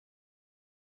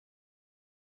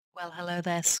Well, hello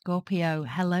there, Scorpio.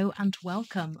 Hello and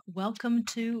welcome. Welcome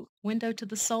to Window to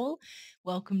the Soul.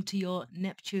 Welcome to your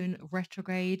Neptune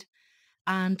retrograde.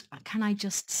 And can I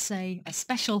just say a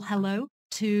special hello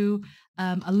to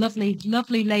a lovely,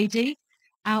 lovely lady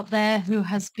out there who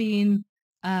has been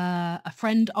a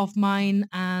friend of mine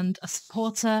and a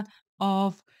supporter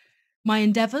of my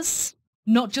endeavors,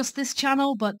 not just this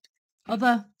channel, but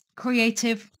other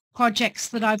creative projects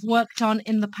that I've worked on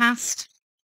in the past,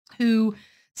 who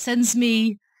sends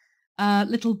me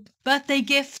little birthday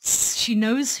gifts. She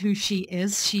knows who she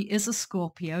is. She is a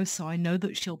Scorpio, so I know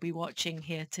that she'll be watching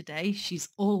here today. She's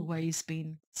always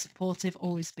been supportive,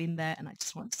 always been there, and I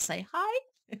just want to say hi.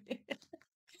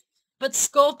 But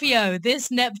Scorpio, this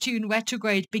Neptune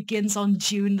retrograde begins on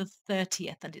June the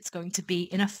 30th, and it's going to be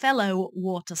in a fellow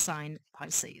water sign,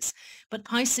 Pisces. But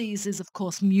Pisces is, of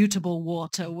course, mutable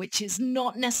water, which is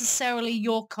not necessarily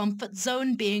your comfort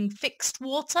zone, being fixed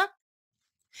water.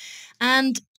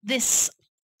 And this,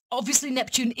 obviously,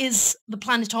 Neptune is the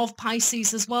planet of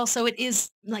Pisces as well, so it is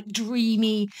like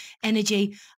dreamy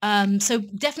energy. So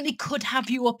definitely could have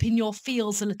you up in your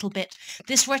feels a little bit.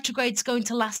 This retrograde's going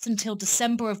to last until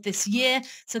December of this year,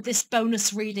 so this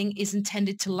bonus reading is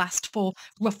intended to last for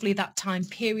roughly that time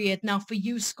period. Now, for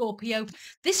you, Scorpio,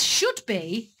 this should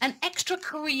be an extra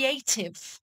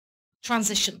creative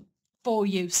transition for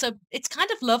you. So it's kind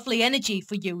of lovely energy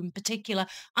for you in particular.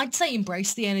 I'd say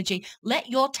embrace the energy. Let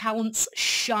your talents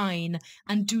shine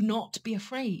and do not be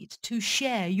afraid to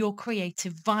share your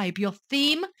creative vibe. Your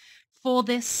theme for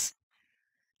this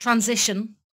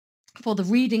transition, for the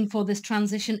reading for this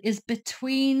transition, is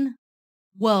between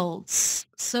worlds.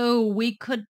 So we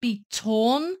could be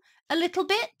torn a little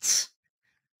bit.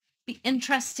 Be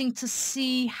interesting to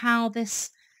see how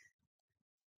this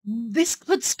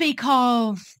could speak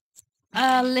of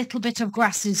a little bit of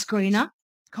grass is greener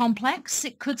complex.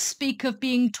 It could speak of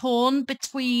being torn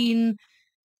between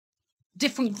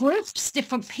different groups,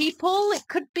 different people. It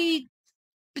could be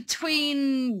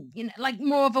between, like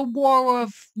more of a war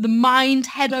of the mind,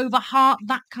 head over heart,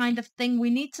 that kind of thing. We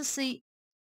need to see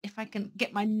if I can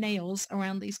get my nails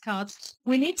around these cards.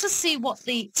 We need to see what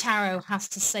the tarot has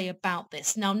to say about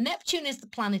this. Now, Neptune is the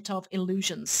planet of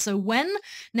illusions. So when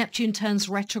Neptune turns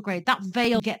retrograde, that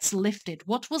veil gets lifted.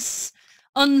 What was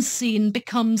unseen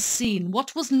becomes seen.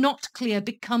 What was not clear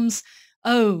becomes,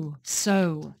 oh,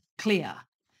 so clear.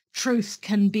 Truth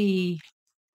can be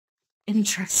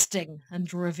interesting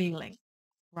and revealing,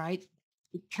 right?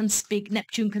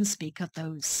 Neptune can speak of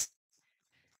those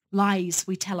lies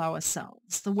we tell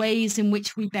ourselves, the ways in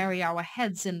which we bury our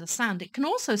heads in the sand. It can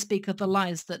also speak of the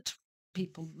lies that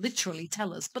people literally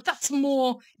tell us, but that's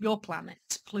more your planet,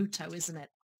 Pluto, isn't it?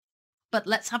 But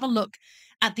let's have a look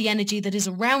at the energy that is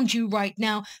around you right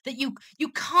now that you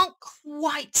can't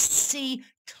quite see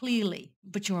clearly,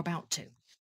 but you're about to.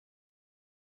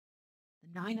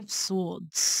 The Nine of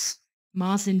Swords,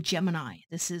 Mars in Gemini.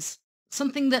 This is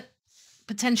something that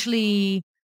potentially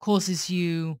causes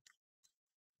you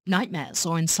nightmares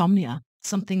or insomnia,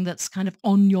 something that's kind of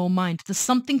on your mind. There's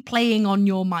something playing on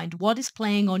your mind. What is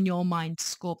playing on your mind,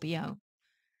 Scorpio?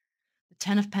 The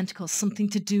Ten of Pentacles, something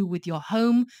to do with your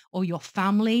home or your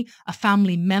family, a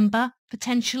family member,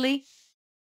 potentially.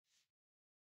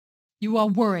 You are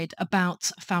worried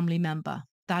about a family member.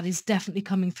 That is definitely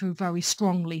coming through very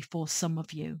strongly for some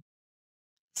of you.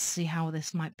 Let's see how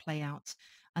this might play out.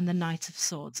 And the Knight of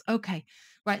Swords. Okay,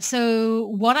 right. So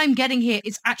what I'm getting here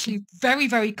is actually very,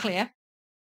 very clear.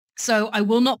 So I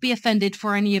will not be offended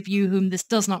for any of you whom this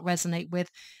does not resonate with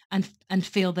and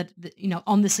feel that,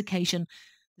 on this occasion,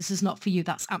 this is not for you.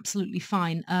 That's absolutely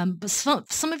fine. But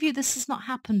some of you, this has not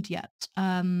happened yet.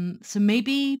 So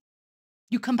maybe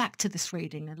you come back to this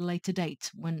reading at a later date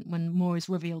when more is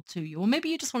revealed to you. Or maybe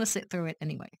you just want to sit through it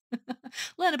anyway.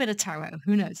 Learn a bit of tarot.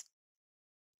 Who knows?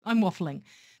 I'm waffling.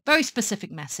 Very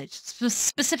specific message.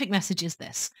 Specific message is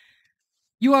this.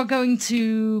 You are going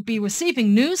to be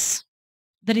receiving news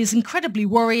that is incredibly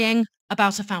worrying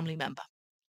about a family member.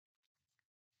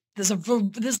 There's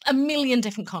a million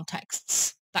different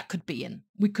contexts that could be in.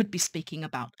 We could be speaking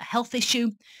about a health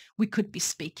issue. We could be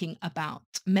speaking about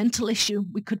a mental issue.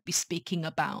 We could be speaking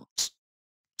about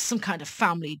some kind of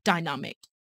family dynamic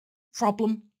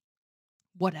problem,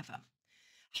 whatever.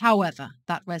 However,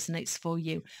 that resonates for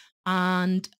you.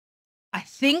 And I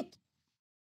think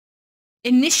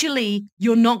initially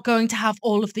you're not going to have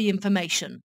all of the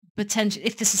information. Potentially,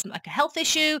 if this isn't like a health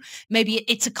issue, maybe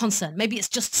it's a concern. Maybe it's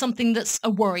just something that's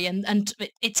a worry and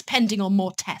it's pending on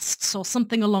more tests or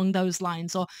something along those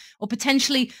lines. Or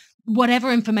potentially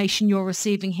whatever information you're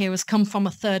receiving here has come from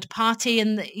a third party,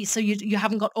 and so you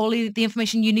haven't got all the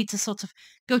information. You need to sort of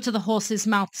go to the horse's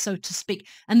mouth, so to speak.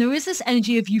 And there is this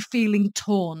energy of you feeling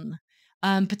torn.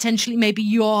 Potentially, maybe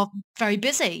you're very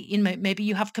busy. Maybe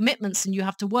you have commitments and you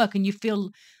have to work, and you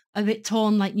feel a bit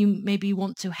torn. Like you maybe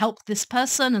want to help this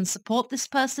person and support this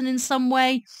person in some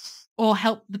way, or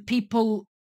help the people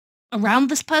around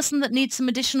this person that needs some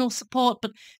additional support,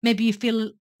 but maybe you feel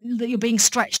that you're being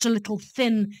stretched a little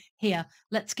thin here.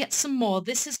 Let's get some more.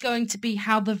 This is going to be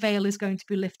how the veil is going to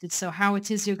be lifted. So how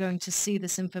it is you're going to see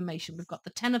this information. We've got the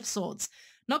Ten of Swords.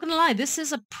 Not going to lie, this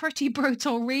is a pretty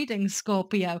brutal reading,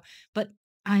 Scorpio, but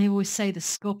I always say the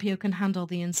Scorpio can handle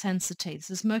the intensity. This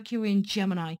is Mercury in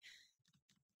Gemini.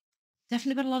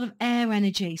 Definitely got a lot of air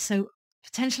energy. So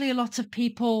potentially a lot of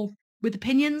people with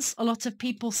opinions, a lot of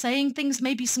people saying things,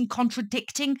 maybe some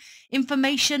contradicting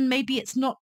information. Maybe it's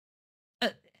not,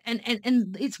 and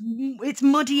it's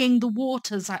muddying the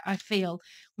waters. I feel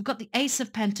we've got the Ace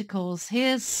of Pentacles.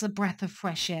 Here's a breath of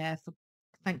fresh air.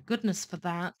 Thank goodness for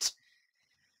that.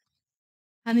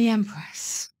 And the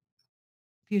Empress.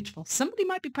 Beautiful. Somebody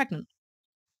might be pregnant.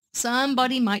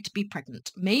 Somebody might be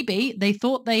pregnant. Maybe they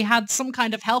thought they had some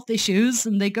kind of health issues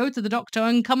and they go to the doctor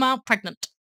and come out pregnant.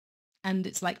 And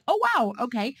it's like, oh, wow,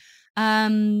 okay.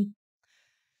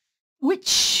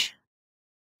 Which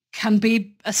can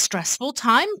be a stressful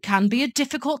time, can be a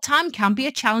difficult time, can be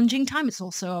a challenging time. It's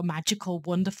also a magical,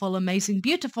 wonderful, amazing,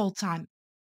 beautiful time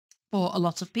for a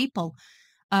lot of people.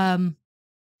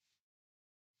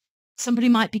 Somebody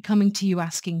might be coming to you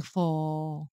asking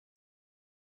for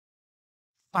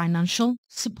financial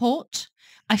support.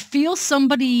 I feel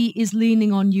somebody is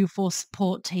leaning on you for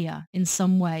support here in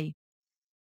some way.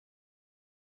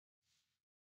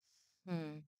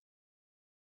 Hmm.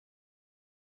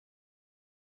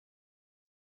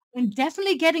 I'm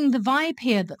definitely getting the vibe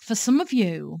here that for some of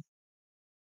you,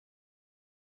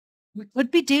 we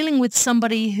could be dealing with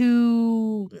somebody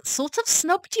who sort of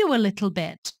snubbed you a little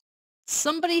bit.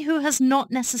 Somebody who has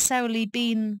not necessarily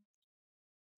been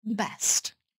the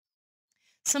best.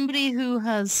 Somebody who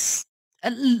has,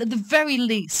 at the very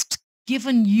least,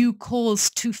 given you cause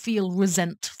to feel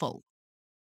resentful.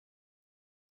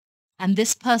 And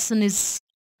this person is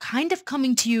kind of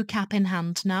coming to you cap in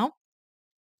hand now.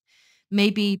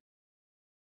 Maybe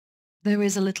there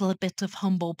is a little bit of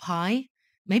humble pie.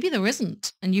 Maybe there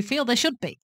isn't, and you feel there should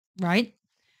be, right?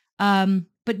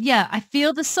 But yeah, I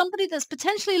feel there's somebody that's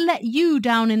potentially let you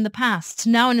down in the past,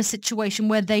 now in a situation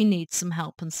where they need some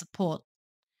help and support.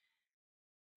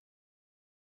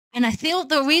 And I feel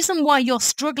the reason why you're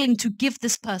struggling to give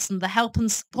this person the help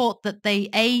and support that they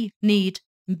A, need,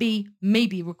 B, may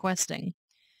be requesting,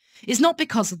 is not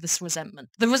because of this resentment.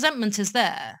 The resentment is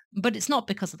there, but it's not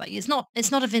because of that. It's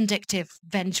not a vindictive,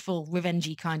 vengeful,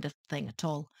 revengey kind of thing at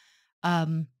all.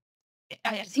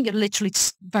 I think you're literally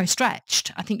very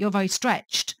stretched. I think you're very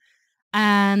stretched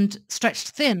and stretched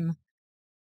thin.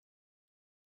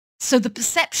 So the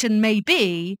perception may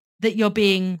be that you're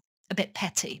being a bit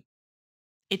petty.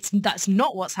 That's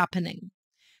not what's happening.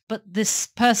 But this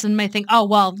person may think, oh,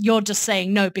 well, you're just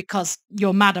saying no because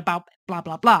you're mad about blah,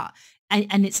 blah, blah.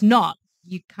 And it's not.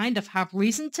 You kind of have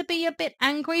reason to be a bit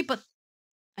angry, but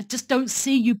I just don't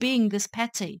see you being this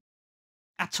petty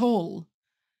at all.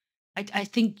 I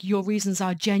think your reasons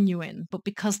are genuine, but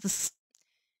because this,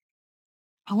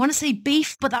 I want to say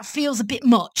beef, but that feels a bit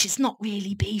much. It's not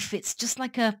really beef. It's just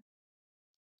like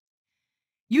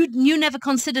you never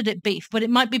considered it beef, but it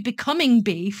might be becoming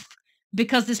beef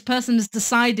because this person has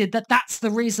decided that that's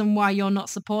the reason why you're not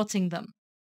supporting them.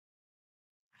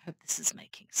 I hope this is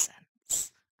making sense.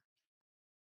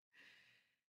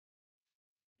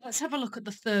 Let's have a look at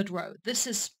the third row. This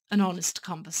is an honest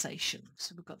conversation.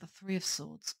 So we've got the Three of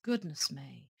Swords. Goodness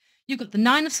me. You've got the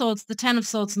Nine of Swords, the Ten of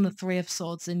Swords, and the Three of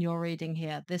Swords in your reading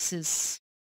here. This is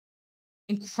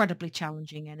incredibly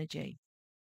challenging energy.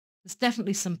 There's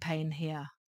definitely some pain here.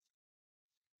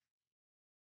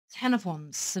 10 of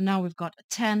Wands. So now we've got a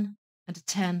 10 and a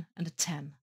 10 and a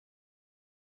 10.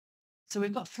 So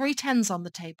we've got 3 tens on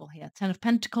the table here. 10 of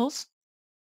Pentacles,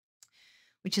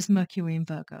 which is Mercury in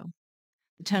Virgo.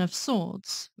 The 10 of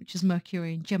Swords, which is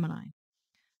Mercury in Gemini.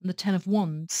 And the 10 of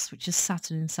Wands, which is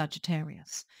Saturn in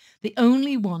Sagittarius. The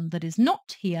only one that is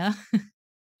not here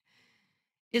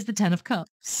is the 10 of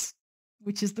Cups,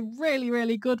 which is the really,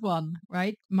 really good one,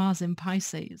 right? Mars in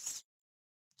Pisces.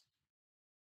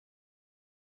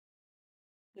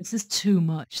 This is too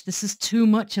much. This is too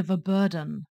much of a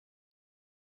burden.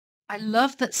 I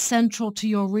love that central to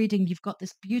your reading, you've got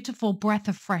this beautiful breath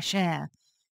of fresh air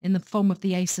in the form of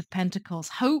the Ace of Pentacles.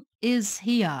 Hope is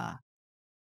here.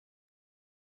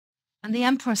 And the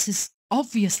Empress is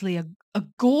obviously a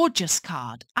gorgeous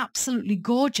card, absolutely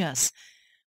gorgeous,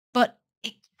 but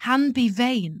it can be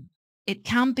vain. It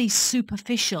can be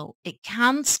superficial. It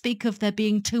can speak of there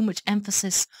being too much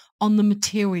emphasis on the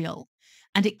material.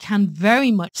 And it can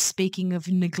very much speaking of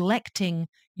neglecting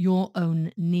your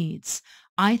own needs.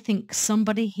 I think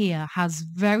somebody here has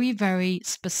very, very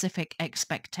specific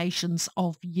expectations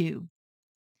of you.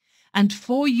 And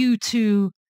for you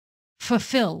to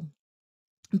fulfill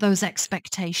those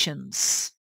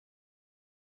expectations,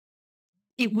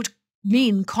 it would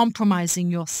mean compromising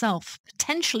yourself,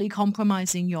 potentially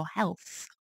compromising your health.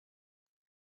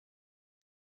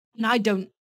 And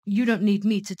you don't need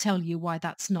me to tell you why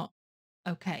that's not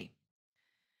okay.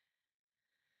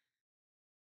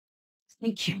 I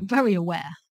think you're very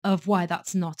aware of why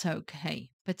that's not okay.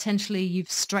 Potentially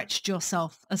you've stretched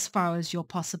yourself as far as you're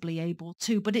possibly able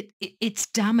to, but it's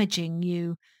damaging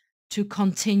you to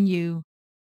continue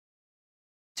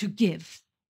to give.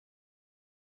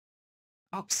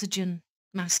 Oxygen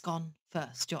mask on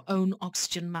first. Your own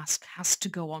oxygen mask has to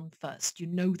go on first. You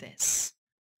know this.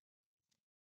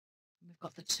 We've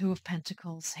got the Two of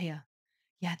Pentacles here.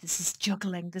 Yeah, this is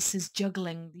juggling. This is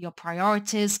juggling your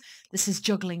priorities. This is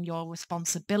juggling your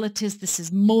responsibilities. This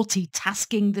is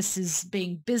multitasking. This is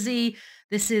being busy.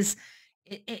 This is,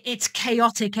 it's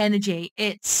chaotic energy.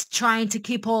 It's trying to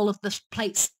keep all of the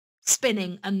plates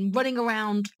spinning and running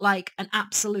around like an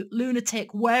absolute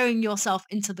lunatic, wearing yourself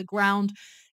into the ground.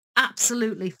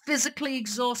 Absolutely physically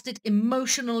exhausted,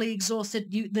 emotionally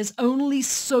exhausted. There's only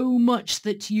so much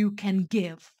that you can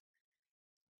give.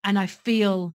 And I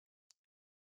feel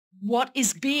what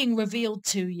is being revealed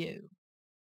to you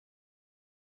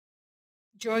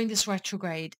during this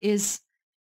retrograde is,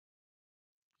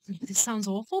 this sounds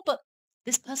awful, but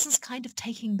this person's kind of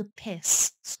taking the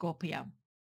piss, Scorpio.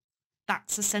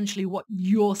 That's essentially what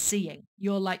you're seeing.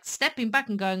 You're like stepping back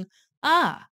and going,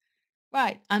 ah,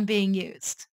 right, I'm being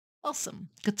used. Awesome.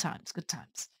 Good times, good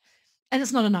times. And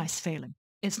it's not a nice feeling.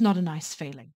 It's not a nice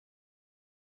feeling.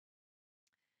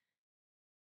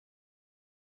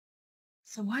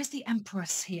 So why is the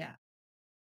Empress here?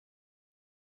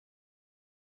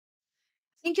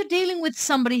 I think you're dealing with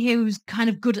somebody here who's kind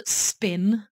of good at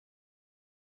spin.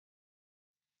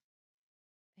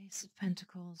 Ace of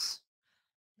Pentacles.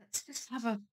 Let's just have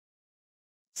a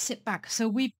sit back. So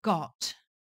we've got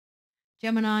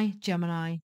Gemini,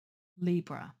 Gemini,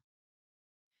 Libra,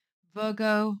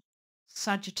 Virgo,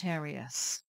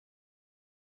 Sagittarius,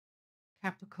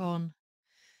 Capricorn,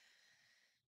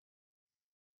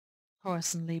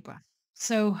 Taurus, and Libra.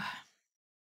 So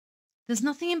there's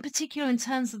nothing in particular in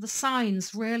terms of the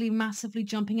signs really massively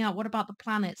jumping out. What about the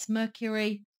planets?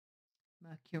 Mercury,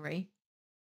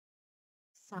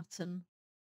 Saturn,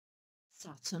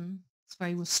 It's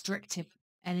very restrictive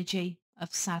energy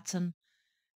of Saturn.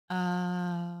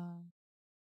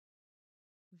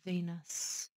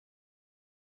 Venus,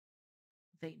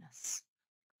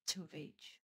 two of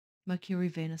each. Mercury,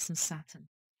 Venus, and Saturn.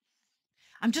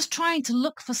 I'm just trying to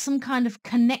look for some kind of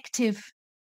connective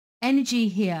energy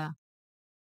here.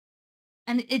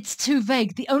 And it's too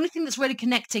vague. The only thing that's really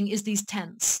connecting is these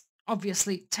tens.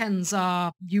 Obviously, tens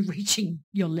are you reaching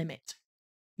your limit.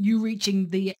 You reaching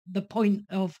the point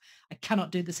of, I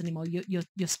cannot do this anymore.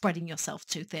 You're spreading yourself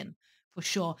too thin, for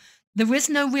sure. There is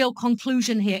no real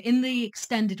conclusion here. In the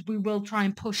extended, we will try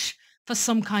and push for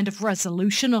some kind of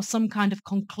resolution or some kind of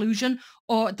conclusion,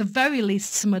 or at the very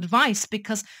least some advice,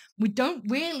 because we don't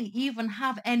really even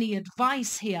have any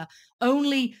advice here,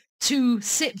 only to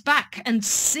sit back and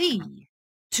see,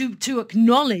 to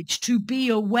acknowledge, to be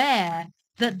aware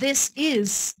that this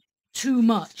is too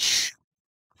much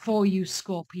for you,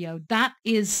 Scorpio. That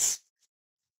is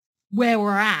where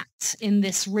we're at in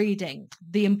this reading.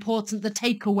 The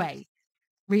takeaway,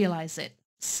 realize it,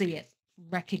 see it,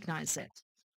 recognize it.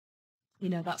 You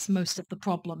know, that's most of the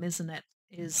problem, isn't it?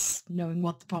 Is knowing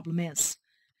what the problem is.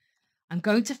 I'm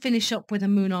going to finish up with a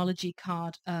Moonology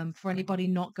card for anybody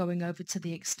not going over to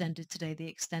the extended today. The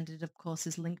extended, of course,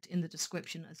 is linked in the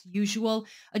description as usual.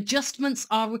 Adjustments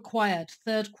are required.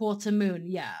 Third quarter moon.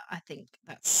 Yeah, I think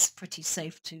that's pretty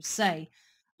safe to say.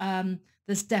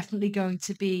 There's definitely going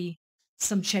to be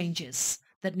some changes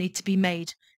that need to be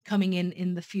made coming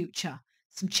in the future.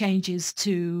 Some changes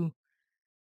to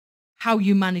how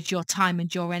you manage your time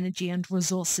and your energy and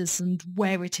resources and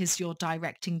where it is you're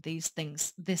directing these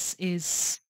things. This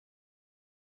is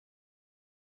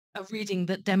a reading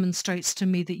that demonstrates to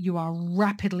me that you are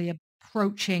rapidly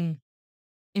approaching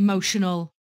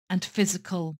emotional and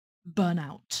physical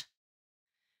burnout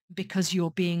because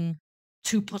you're being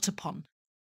too put upon,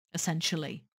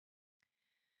 essentially.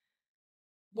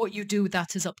 What you do with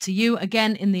that is up to you.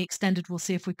 Again, in the extended, we'll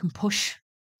see if we can push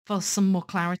for some more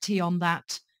clarity on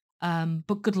that.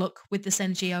 But good luck with this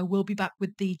energy. I will be back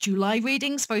with the July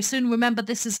readings very soon. Remember,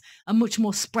 this is a much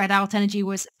more spread out energy,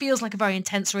 whereas it feels like a very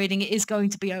intense reading. It is going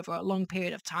to be over a long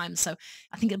period of time. So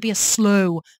I think it'll be a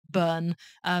slow burn.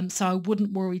 So I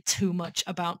wouldn't worry too much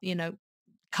about,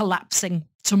 collapsing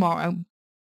tomorrow.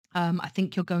 I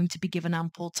think you're going to be given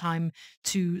ample time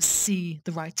to see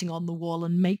the writing on the wall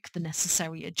and make the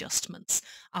necessary adjustments.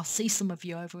 I'll see some of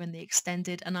you over in the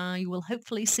extended, and I will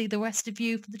hopefully see the rest of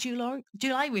you for the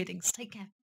July readings. Take care.